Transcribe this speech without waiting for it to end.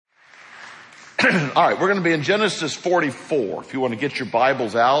All right, we're going to be in Genesis 44. If you want to get your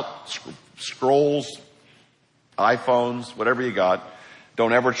Bibles out, scrolls, iPhones, whatever you got,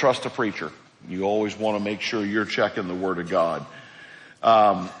 don't ever trust a preacher. You always want to make sure you're checking the Word of God.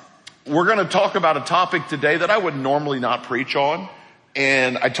 We're going to talk about a topic today that I would normally not preach on.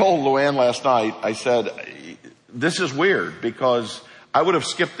 And I told Luann last night, I said, this is weird because I would have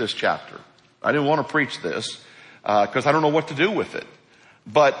skipped this chapter. I didn't want to preach this because I don't know what to do with it.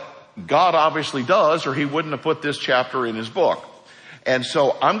 But God obviously does, or he wouldn't have put this chapter in his book. And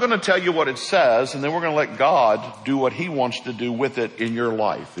so I'm going to tell you what it says, and then we're going to let God do what he wants to do with it in your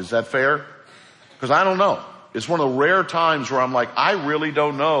life. Is that fair? Because I don't know. It's one of the rare times where I'm like, I really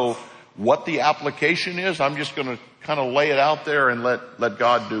don't know what the application is. I'm just going to kind of lay it out there and let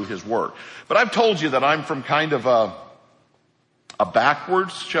God do his work. But I've told you that I'm from kind of a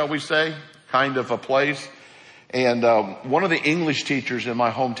backwards, shall we say, kind of a place. And one of the English teachers in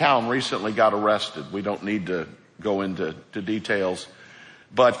my hometown recently got arrested. We don't need to go into details.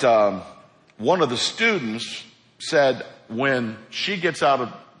 But one of the students said, when she gets out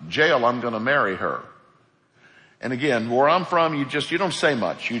of jail, I'm going to marry her. And again, where I'm from, you don't say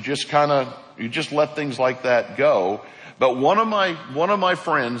much. You just let things like that go. But one of my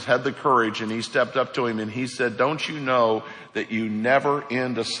friends had the courage, and he stepped up to him and he said, don't you know that you never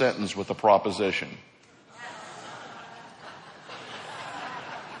end a sentence with a proposition?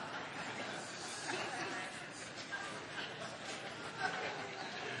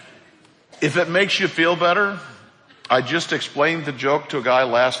 If it makes you feel better, I just explained the joke to a guy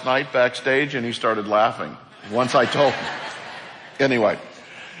last night backstage and he started laughing once I told him. Anyway,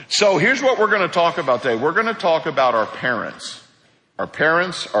 so here's what we're going to talk about today. We're going to talk about our parents, our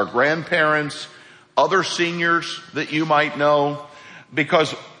grandparents, other seniors that you might know,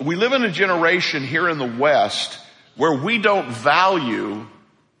 because we live in a generation here in the West where we don't value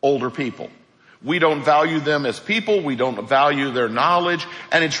older people. We don't value them as people. We don't value their knowledge.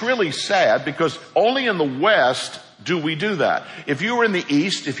 And it's really sad because only in the West do we do that. If you were in the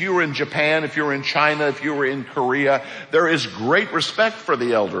East, if you were in Japan, if you were in China, if you were in Korea, there is great respect for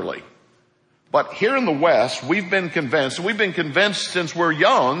the elderly. But here in the West, we've been convinced since we're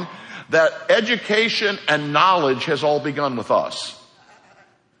young, that education and knowledge has all begun with us.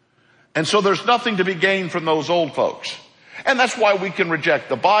 And so there's nothing to be gained from those old folks. And that's why we can reject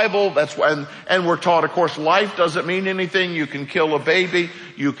the Bible. That's why, and we're taught, of course, life doesn't mean anything. You can kill a baby.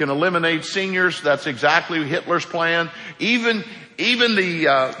 You can eliminate seniors. That's exactly Hitler's plan. Even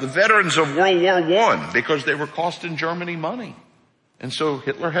the veterans of World War I, because they were costing Germany money. And so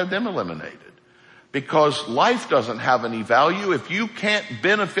Hitler had them eliminated. Because life doesn't have any value. If you can't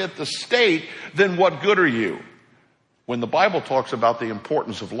benefit the state, then what good are you? When the Bible talks about the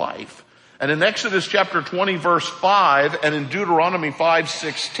importance of life. And in Exodus chapter 20 verse 5 and in Deuteronomy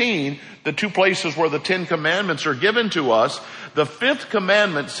 5:16, the two places where the 10 commandments are given to us, the 5th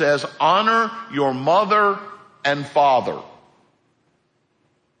commandment says, honor your mother and father.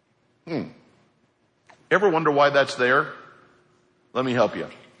 Ever wonder why that's there? Let me help you.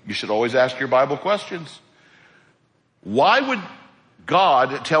 You should always ask your Bible questions. Why would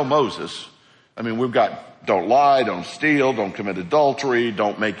God tell Moses, we've got don't lie, don't steal, don't commit adultery,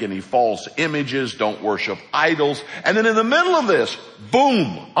 don't make any false images, don't worship idols. And then in the middle of this,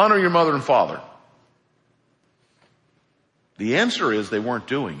 boom, honor your mother and father. The answer is they weren't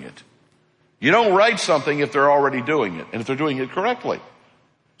doing it. You don't write something if they're already doing it, and if they're doing it correctly.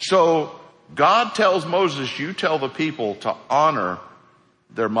 So God tells Moses, you tell the people to honor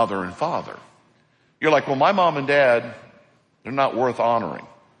their mother and father. You're like, well, my mom and dad, they're not worth honoring.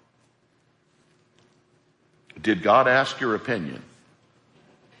 Did God ask your opinion?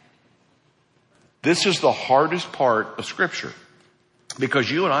 This is the hardest part of Scripture because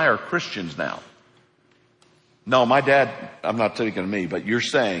you and I are Christians now. No, my dad, I'm not speaking to me, but you're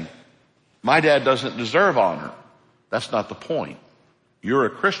saying my dad doesn't deserve honor. That's not the point. You're a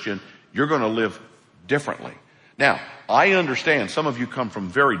Christian. You're going to live differently. Now, I understand some of you come from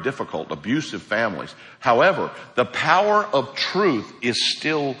very difficult, abusive families. However, the power of truth is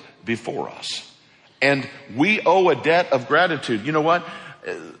still before us. And we owe a debt of gratitude. You know what?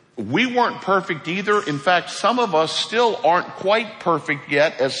 We weren't perfect either. In fact, some of us still aren't quite perfect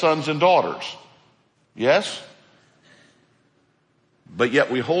yet as sons and daughters. Yes? But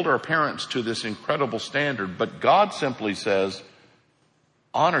yet we hold our parents to this incredible standard. But God simply says,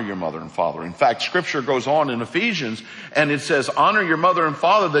 honor your mother and father. In fact, Scripture goes on in Ephesians and it says, honor your mother and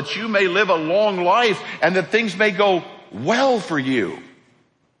father that you may live a long life and that things may go well for you.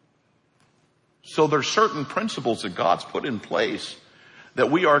 So there's certain principles that God's put in place that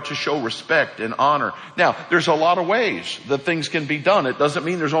we are to show respect and honor. Now, there's a lot of ways that things can be done. It doesn't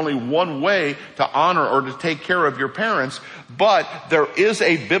mean there's only one way to honor or to take care of your parents, but there is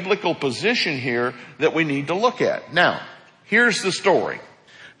a biblical position here that we need to look at. Now, here's the story.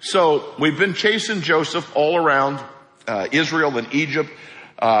 So we've been chasing Joseph all around Israel and Egypt.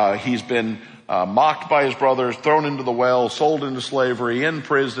 He's been mocked by his brothers, thrown into the well, sold into slavery, in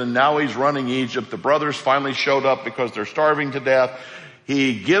prison. Now he's running Egypt. The brothers finally showed up because they're starving to death.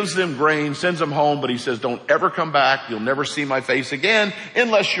 He gives them grain, sends them home, but he says, don't ever come back. You'll never see my face again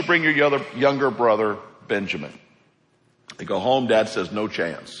unless you bring your younger brother, Benjamin. They go home. Dad says, no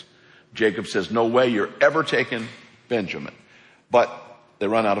chance. Jacob says, no way you're ever taking Benjamin. But they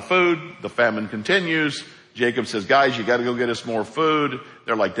run out of food. The famine continues. Jacob says, guys, you got to go get us more food.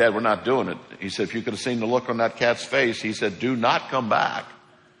 They're like, Dad, we're not doing it. He said, if you could have seen the look on that cat's face, he said, do not come back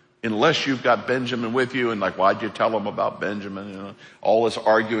unless you've got Benjamin with you. And like, why'd you tell him about Benjamin? You know, all this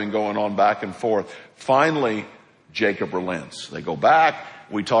arguing going on back and forth. Finally, Jacob relents. They go back.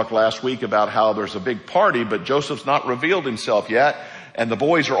 We talked last week about how there's a big party, but Joseph's not revealed himself yet. And the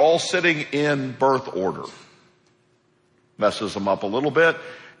boys are all sitting in birth order. Messes them up a little bit.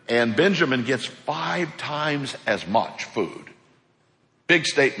 And Benjamin gets 5 times as much food. Big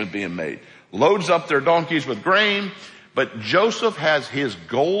statement being made. Loads up their donkeys with grain. But Joseph has his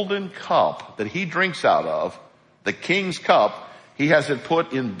golden cup that he drinks out of, the king's cup. He has it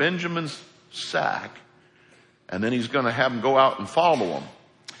put in Benjamin's sack. And then he's going to have him go out and follow him.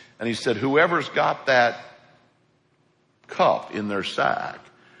 And he said, whoever's got that cup in their sack,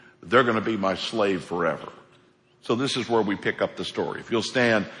 they're going to be my slave forever. So this is where we pick up the story. If you'll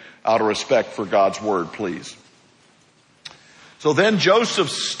stand out of respect for God's word, please. So then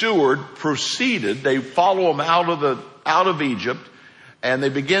Joseph's steward proceeded. They follow him out of Egypt, and they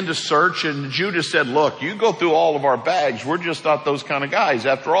begin to search. And Judah said, look, you go through all of our bags. We're just not those kind of guys.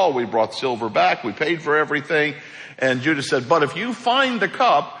 After all, we brought silver back. We paid for everything. And Judah said, but if you find the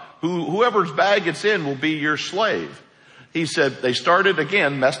cup, whoever's bag it's in will be your slave. He said they started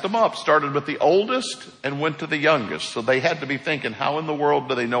again, messed them up, started with the oldest and went to the youngest. So they had to be thinking, how in the world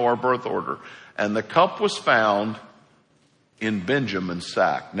do they know our birth order? And the cup was found in Benjamin's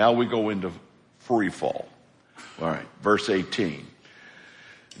sack. Now we go into free fall. All right, verse 18.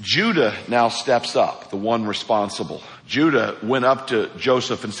 Judah now steps up, the one responsible. Judah went up to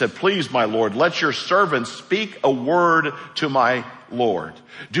Joseph and said, please, my Lord, let your servant speak a word to my Lord.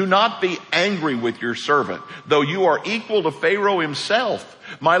 Do not be angry with your servant, though you are equal to Pharaoh himself.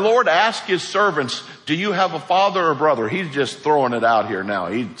 My Lord asked his servants, do you have a father or brother? He's just throwing it out here now.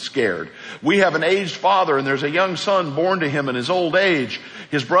 He's scared. We have an aged father, and there's a young son born to him in his old age.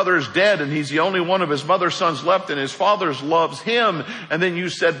 His brother is dead, and he's the only one of his mother's sons left, and his father loves him. And then you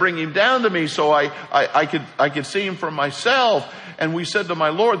said, bring him down to me so I could see him for myself. And we said to my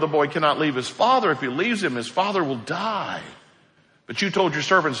Lord, the boy cannot leave his father. If he leaves him, his father will die. But you told your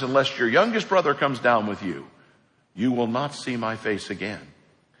servants, unless your youngest brother comes down with you, you will not see my face again.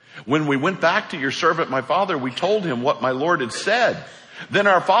 When we went back to your servant, my father, we told him what my Lord had said. Then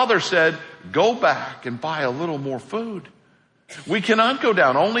our father said, go back and buy a little more food. We cannot go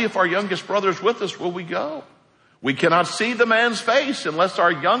down. Only if our youngest brother is with us will we go. We cannot see the man's face unless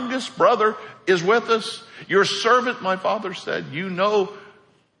our youngest brother is with us. Your servant, my father said, you know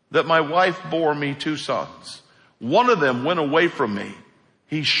that my wife bore me 2 sons. One of them went away from me.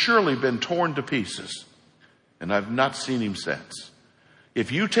 He's surely been torn to pieces, and I've not seen him since.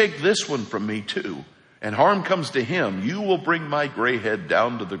 If you take this one from me too, and harm comes to him, you will bring my gray head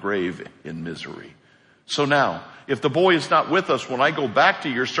down to the grave in misery. So now, if the boy is not with us when I go back to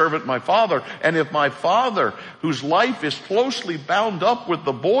your servant my father, and if my father, whose life is closely bound up with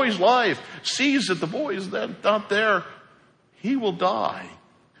the boy's life, sees that the boy is not there, he will die.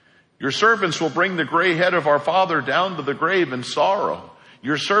 Your servants will bring the gray head of our father down to the grave in sorrow.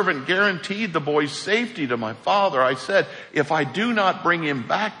 Your servant guaranteed the boy's safety to my father. I said, if I do not bring him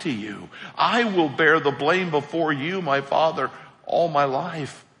back to you, I will bear the blame before you, my father, all my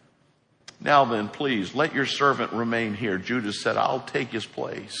life. Now then, please, let your servant remain here. Judah said, I'll take his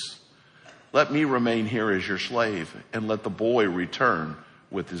place. Let me remain here as your slave, and let the boy return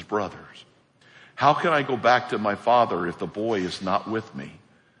with his brothers. How can I go back to my father if the boy is not with me?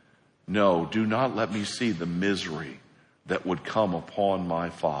 No, do not let me see the misery that would come upon my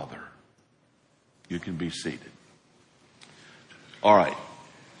father. You can be seated. All right.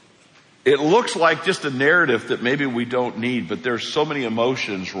 It looks like just a narrative that maybe we don't need, but there's so many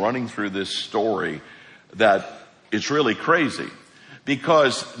emotions running through this story that it's really crazy.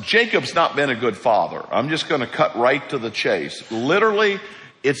 Because Jacob's not been a good father. I'm just going to cut right to the chase. Literally,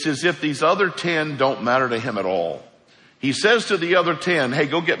 it's as if these other 10 don't matter to him at all. He says to the other 10, hey,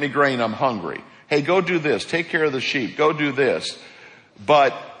 go get me grain, I'm hungry. Hey, go do this, take care of the sheep, go do this.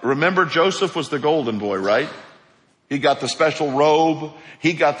 But remember, Joseph was the golden boy, right? He got the special robe.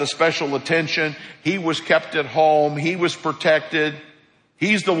 He got the special attention. He was kept at home. He was protected.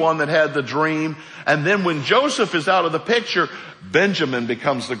 He's the one that had the dream. And then when Joseph is out of the picture, Benjamin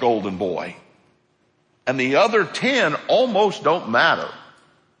becomes the golden boy. And the other 10 almost don't matter.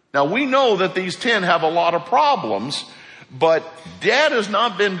 Now we know that these 10 have a lot of problems, but Dad has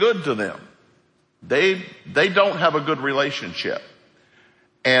not been good to them. They don't have a good relationship.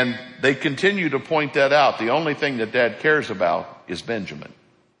 And they continue to point that out. The only thing that Dad cares about is Benjamin,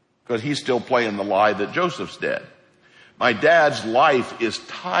 because he's still playing the lie that Joseph's dead. My dad's life is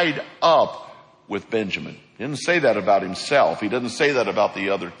tied up with Benjamin. He didn't say that about himself. He doesn't say that about the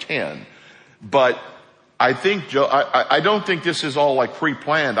other 10. But I don't think this is all like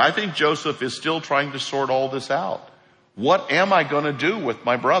pre-planned. I think Joseph is still trying to sort all this out. What am I going to do with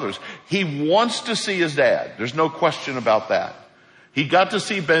my brothers? He wants to see his dad. There's no question about that. He got to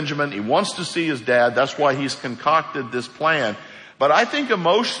see Benjamin. He wants to see his dad. That's why he's concocted this plan. But I think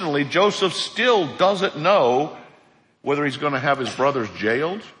emotionally, Joseph still doesn't know whether he's going to have his brothers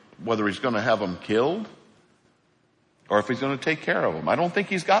jailed, whether he's going to have them killed, or if he's going to take care of them. I don't think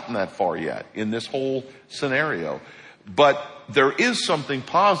he's gotten that far yet in this whole scenario. But there is something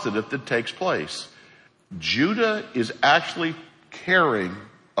positive that takes place. Judah is actually caring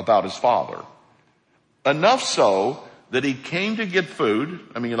about his father. Enough so that he came to get food.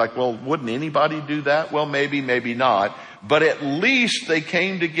 I mean, you're like, well, wouldn't anybody do that? Well, maybe, maybe not. But at least they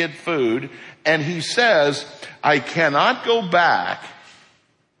came to get food. And he says, I cannot go back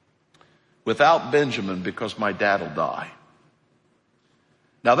without Benjamin because my dad will die.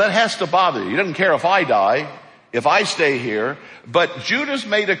 Now that has to bother you. He doesn't care if I die, if I stay here. But Judah's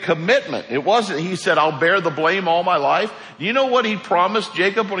made a commitment. It wasn't, he said, I'll bear the blame all my life. You know what he promised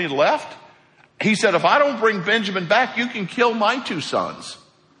Jacob when he left? He said, if I don't bring Benjamin back, you can kill my 2 sons.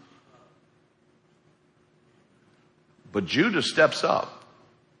 But Judah steps up.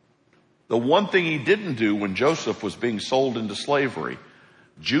 The one thing he didn't do when Joseph was being sold into slavery,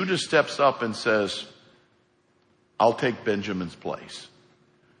 Judah steps up and says, I'll take Benjamin's place.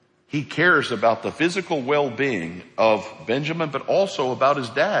 He cares about the physical well-being of Benjamin, but also about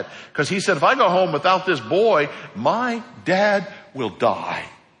his dad. Because he said, if I go home without this boy, my dad will die.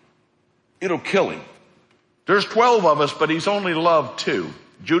 It'll kill him. There's 12 of us, but he's only loved 2.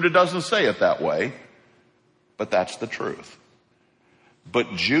 Judah doesn't say it that way, but that's the truth.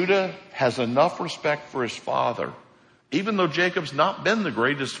 But Judah has enough respect for his father, even though Jacob's not been the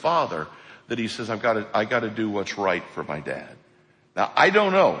greatest father, that he says, I got to do what's right for my dad. Now, I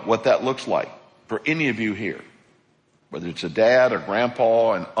don't know what that looks like for any of you here, whether it's a dad, a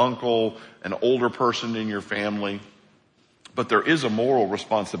grandpa, an uncle, an older person in your family. But there is a moral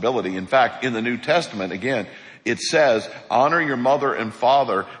responsibility. In fact, in the New Testament, again, it says, honor your mother and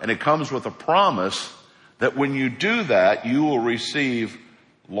father, and it comes with a promise that when you do that, you will receive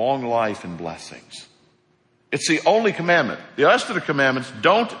long life and blessings. It's the only commandment. The rest of the commandments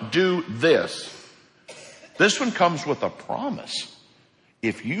don't do this. This one comes with a promise.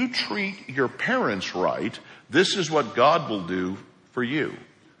 If you treat your parents right, this is what God will do for you,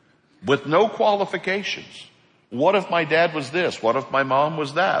 with no qualifications. What if my dad was this? What if my mom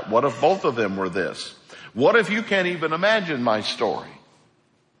was that? What if both of them were this? What if you can't even imagine my story?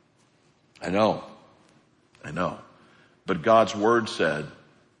 I know. But God's word said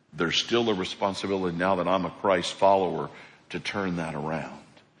there's still a responsibility now that I'm a Christ follower to turn that around.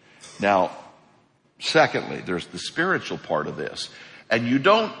 Now, secondly, there's the spiritual part of this. And you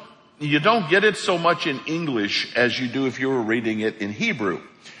don't get it so much in English as you do if you were reading it in Hebrew.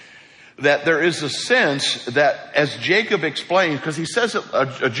 That there is a sense that, as Jacob explained, because he says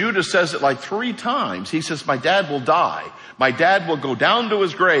it, Judah says it like 3 times. He says, my dad will die. My dad will go down to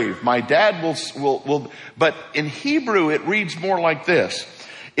his grave. My dad will, but in Hebrew it reads more like this.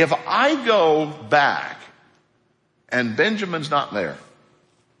 If I go back and Benjamin's not there,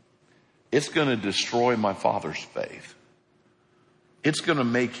 it's going to destroy my father's faith. It's going to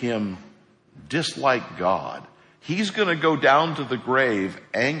make him dislike God. He's going to go down to the grave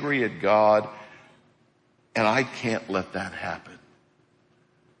angry at God, and I can't let that happen.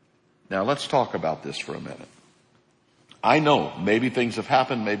 Now let's talk about this for a minute. I know maybe things have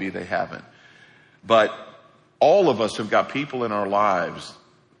happened, maybe they haven't. But all of us have got people in our lives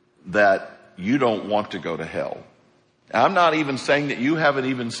that you don't want to go to hell. I'm not even saying that you haven't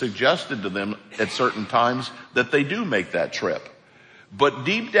even suggested to them at certain times that they do make that trip. But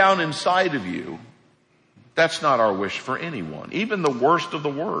deep down inside of you, that's not our wish for anyone. Even the worst of the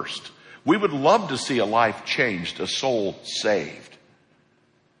worst. We would love to see a life changed, a soul saved.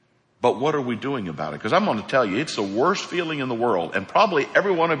 But what are we doing about it? Because I'm going to tell you, it's the worst feeling in the world. And probably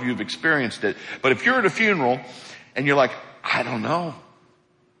every one of you have experienced it. But if you're at a funeral and you're like, I don't know.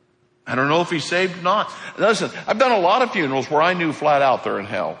 I don't know if he's saved or not. Listen, I've done a lot of funerals where I knew flat out they're in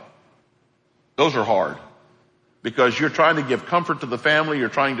hell. Those are hard. Because you're trying to give comfort to the family. You're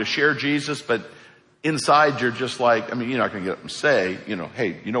trying to share Jesus. But inside you're just like, I mean, you're not going to get up and say,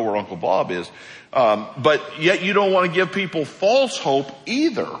 hey, you know where Uncle Bob is. But yet you don't want to give people false hope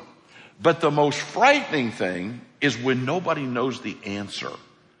either. But the most frightening thing is when nobody knows the answer.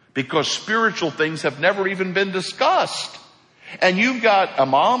 Because spiritual things have never even been discussed. And you've got a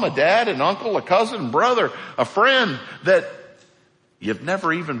mom, a dad, an uncle, a cousin, brother, a friend that you've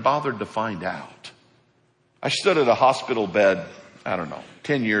never even bothered to find out. I stood at a hospital bed,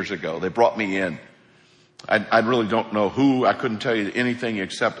 10 years ago. They brought me in. I really don't know who. I couldn't tell you anything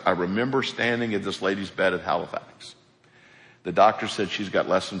except I remember standing at this lady's bed at Halifax. The doctor said she's got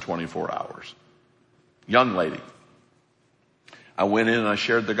less than 24 hours. Young lady. I went in and I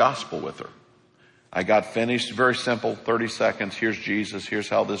shared the gospel with her. I got finished. Very simple. 30 seconds. Here's Jesus. Here's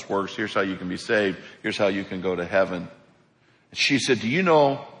how this works. Here's how you can be saved. Here's how you can go to heaven. She said, do you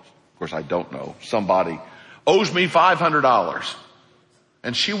know, of course I don't know, somebody owes me $500.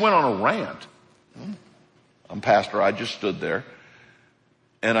 And she went on a rant. I'm pastor. I just stood there.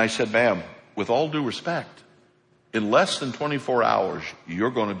 And I said, ma'am, with all due respect, in less than 24 hours,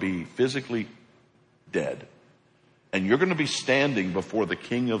 you're going to be physically dead. And you're going to be standing before the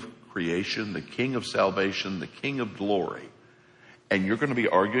King of creation, the King of salvation, the King of glory. And you're going to be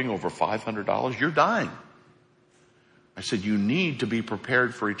arguing over $500. You're dying. I said, you need to be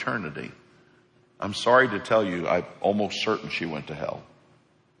prepared for eternity. I'm sorry to tell you, I'm almost certain she went to hell.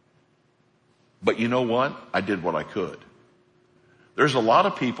 But you know what? I did what I could. There's a lot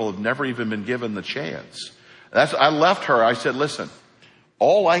of people who have never even been given the chance. I left her. I said, listen,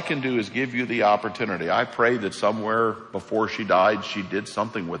 all I can do is give you the opportunity. I pray that somewhere before she died, she did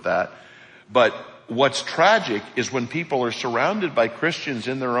something with that. But what's tragic is when people are surrounded by Christians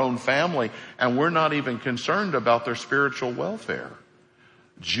in their own family and we're not even concerned about their spiritual welfare.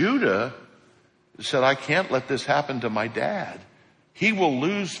 Judah said, I can't let this happen to my dad. He will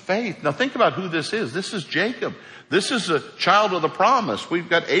lose faith. Now think about who this is. This is Jacob. This is a child of the promise. We've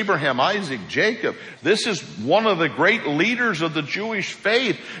got Abraham, Isaac, Jacob. This is one of the great leaders of the Jewish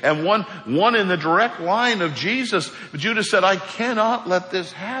faith and one in the direct line of Jesus. Judah said, I cannot let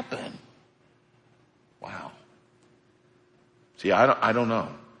this happen. Wow. See, I don't know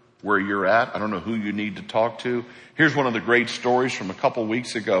where you're at. I don't know who you need to talk to. Here's one of the great stories from a couple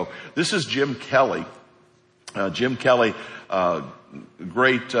weeks ago. This is Jim Kelly. Jim Kelly,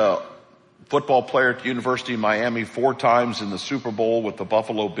 great football player at the University of Miami, 4 times in the Super Bowl with the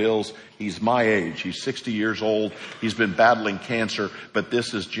Buffalo Bills. He's my age. He's 60 years old. He's been battling cancer, but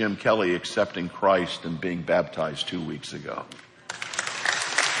this is Jim Kelly accepting Christ and being baptized 2 weeks ago.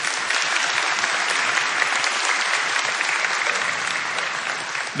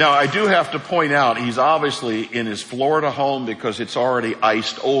 Now, I do have to point out, he's obviously in his Florida home because it's already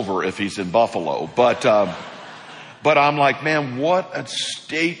iced over if he's in Buffalo. But I'm like, man, what a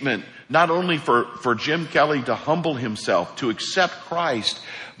statement. Not only for Jim Kelly to humble himself, to accept Christ,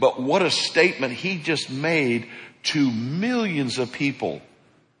 but what a statement he just made to millions of people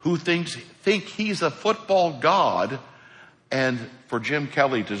who think he's a football god, and for Jim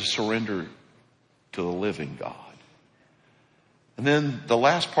Kelly to surrender to the living God. And then the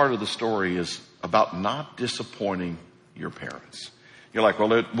last part of the story is about not disappointing your parents. You're like,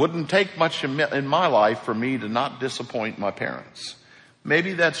 well, it wouldn't take much in my life for me to not disappoint my parents.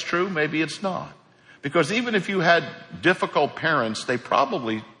 Maybe that's true. Maybe it's not. Because even if you had difficult parents, they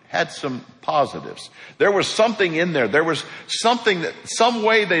probably had some positives. There was something in there. There was something some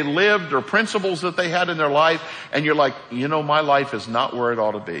way they lived or principles that they had in their life. And you're like, my life is not where it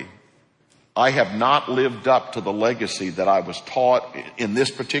ought to be. I have not lived up to the legacy that I was taught in this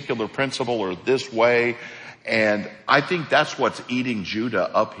particular principle or this way. And I think that's what's eating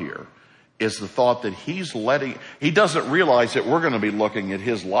Judah up here, is the thought that he doesn't realize that we're going to be looking at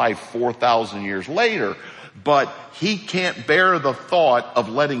his life 4,000 years later, but he can't bear the thought of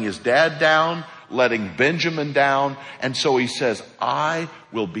letting his dad down, letting Benjamin down. And so he says, I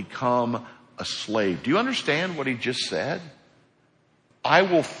will become a slave. Do you understand what he just said? I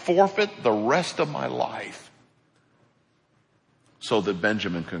will forfeit the rest of my life so that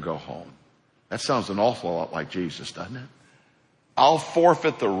Benjamin can go home. That sounds an awful lot like Jesus, doesn't it? I'll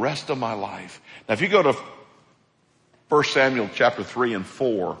forfeit the rest of my life. Now, if you go to 1 Samuel chapter 3 and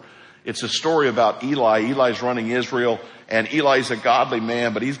 4, It's a story about Eli. Eli's running Israel, and Eli's a godly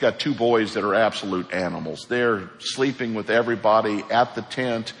man, but he's got two boys that are absolute animals. They're sleeping with everybody at the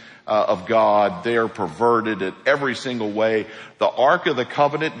tent of God. They're perverted in every single way. The Ark of the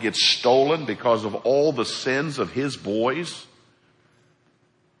Covenant gets stolen because of all the sins of his boys.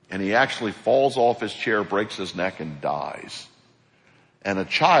 And he actually falls off his chair, breaks his neck, and dies. And a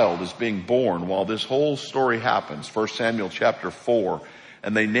child is being born while this whole story happens. 1 Samuel chapter 4.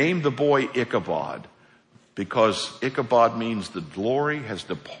 And they named the boy Ichabod because Ichabod means the glory has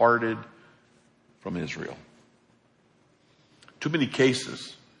departed from Israel. Too many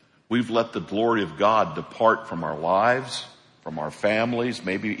cases, we've let the glory of God depart from our lives, from our families,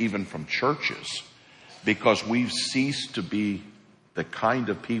 maybe even from churches, because we've ceased to be the kind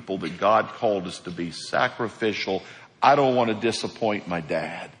of people that God called us to be, sacrificial. I don't want to disappoint my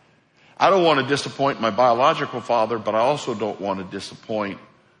dad. I don't want to disappoint my biological father, but I also don't want to disappoint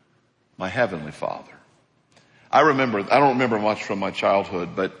my heavenly Father. I don't remember much from my childhood,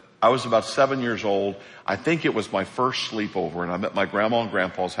 but I was about 7 years old. I think it was my first sleepover, and I'm at my grandma and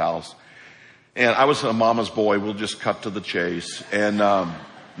grandpa's house. And I was a mama's boy. We'll just cut to the chase. And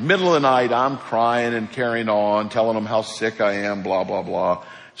middle of the night, I'm crying and carrying on, telling them how sick I am, blah, blah, blah.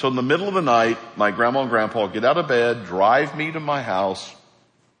 So in the middle of the night, my grandma and grandpa get out of bed, drive me to my house.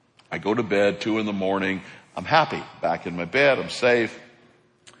 I go to bed, 2 a.m. I'm happy. Back in my bed. I'm safe.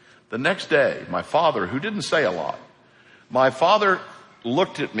 The next day, my father, who didn't say a lot, my father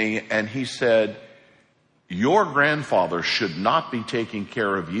looked at me and he said, your grandfather should not be taking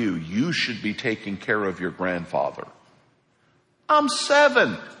care of you. You should be taking care of your grandfather. I'm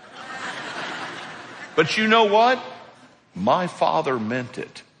 7. But you know what? My father meant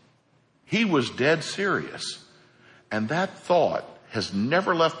it. He was dead serious. And that thought has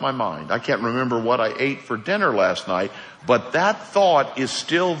never left my mind. I can't remember what I ate for dinner last night, but that thought is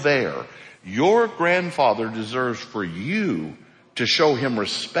still there. Your grandfather deserves for you to show him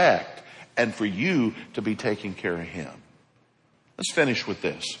respect and for you to be taking care of him. Let's finish with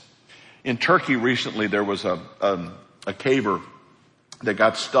this. In Turkey recently, there was a caver that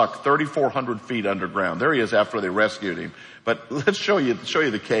got stuck 3,400 feet underground. There he is after they rescued him. But let's show you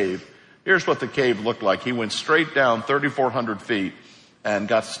the cave. Here's what the cave looked like. He went straight down 3,400 feet and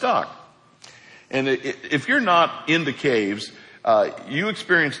got stuck. And if you're not into caves, you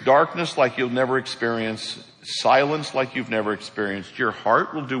experience darkness like you'll never experience, silence like you've never experienced. Your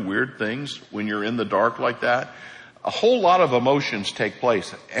heart will do weird things when you're in the dark like that. A whole lot of emotions take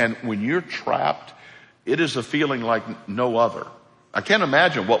place. And when you're trapped, it is a feeling like no other. I can't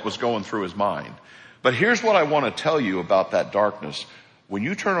imagine what was going through his mind. But here's what I want to tell you about that darkness. When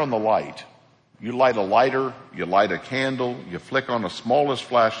you turn on the light, you light a lighter, you light a candle, you flick on the smallest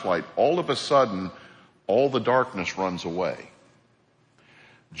flashlight, all of a sudden, all the darkness runs away.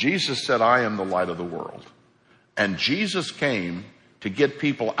 Jesus said, I am the light of the world. And Jesus came to get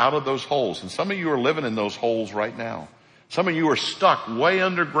people out of those holes. And some of you are living in those holes right now. Some of you are stuck way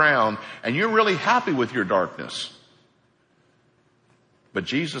underground, and you're really happy with your darkness. But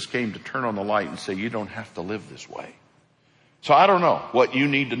Jesus came to turn on the light and say, you don't have to live this way. So I don't know what you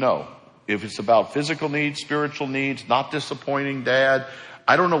need to know. If it's about physical needs, spiritual needs, not disappointing dad,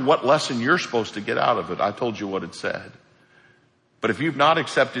 I don't know what lesson you're supposed to get out of it. I told you what it said. But if you've not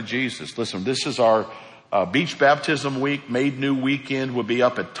accepted Jesus, listen, this is our beach baptism week. Made New weekend will be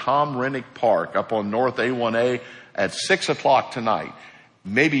up at Tom Rennick Park up on North A1A at 6:00 tonight.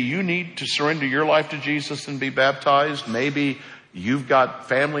 Maybe you need to surrender your life to Jesus and be baptized. Maybe you've got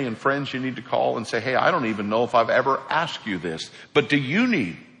family and friends you need to call and say, hey, I don't even know if I've ever asked you this. But do you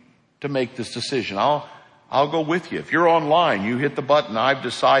need to make this decision? I'll go with you. If you're online, you hit the button, I've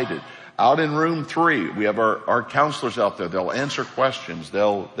decided. Out in room 3, we have our counselors out there. They'll answer questions.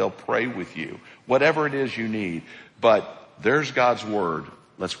 They'll pray with you. Whatever it is you need. But there's God's word.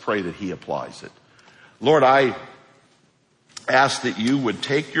 Let's pray that he applies it. Lord, I ask that you would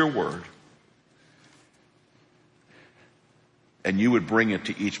take your word and you would bring it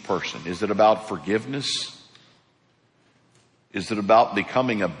to each person. Is it about forgiveness? Is it about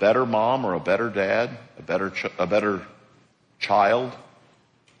becoming a better mom or a better dad, a better child,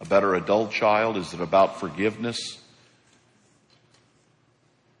 a better adult child? Is it about forgiveness?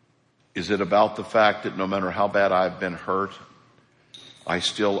 Is it about the fact that no matter how bad I've been hurt, I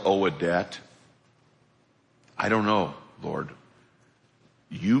still owe a debt? I don't know, Lord.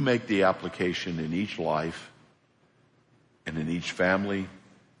 You make the application in each life and in each family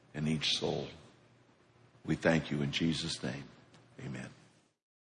and each soul. We thank you in Jesus' name. Amen.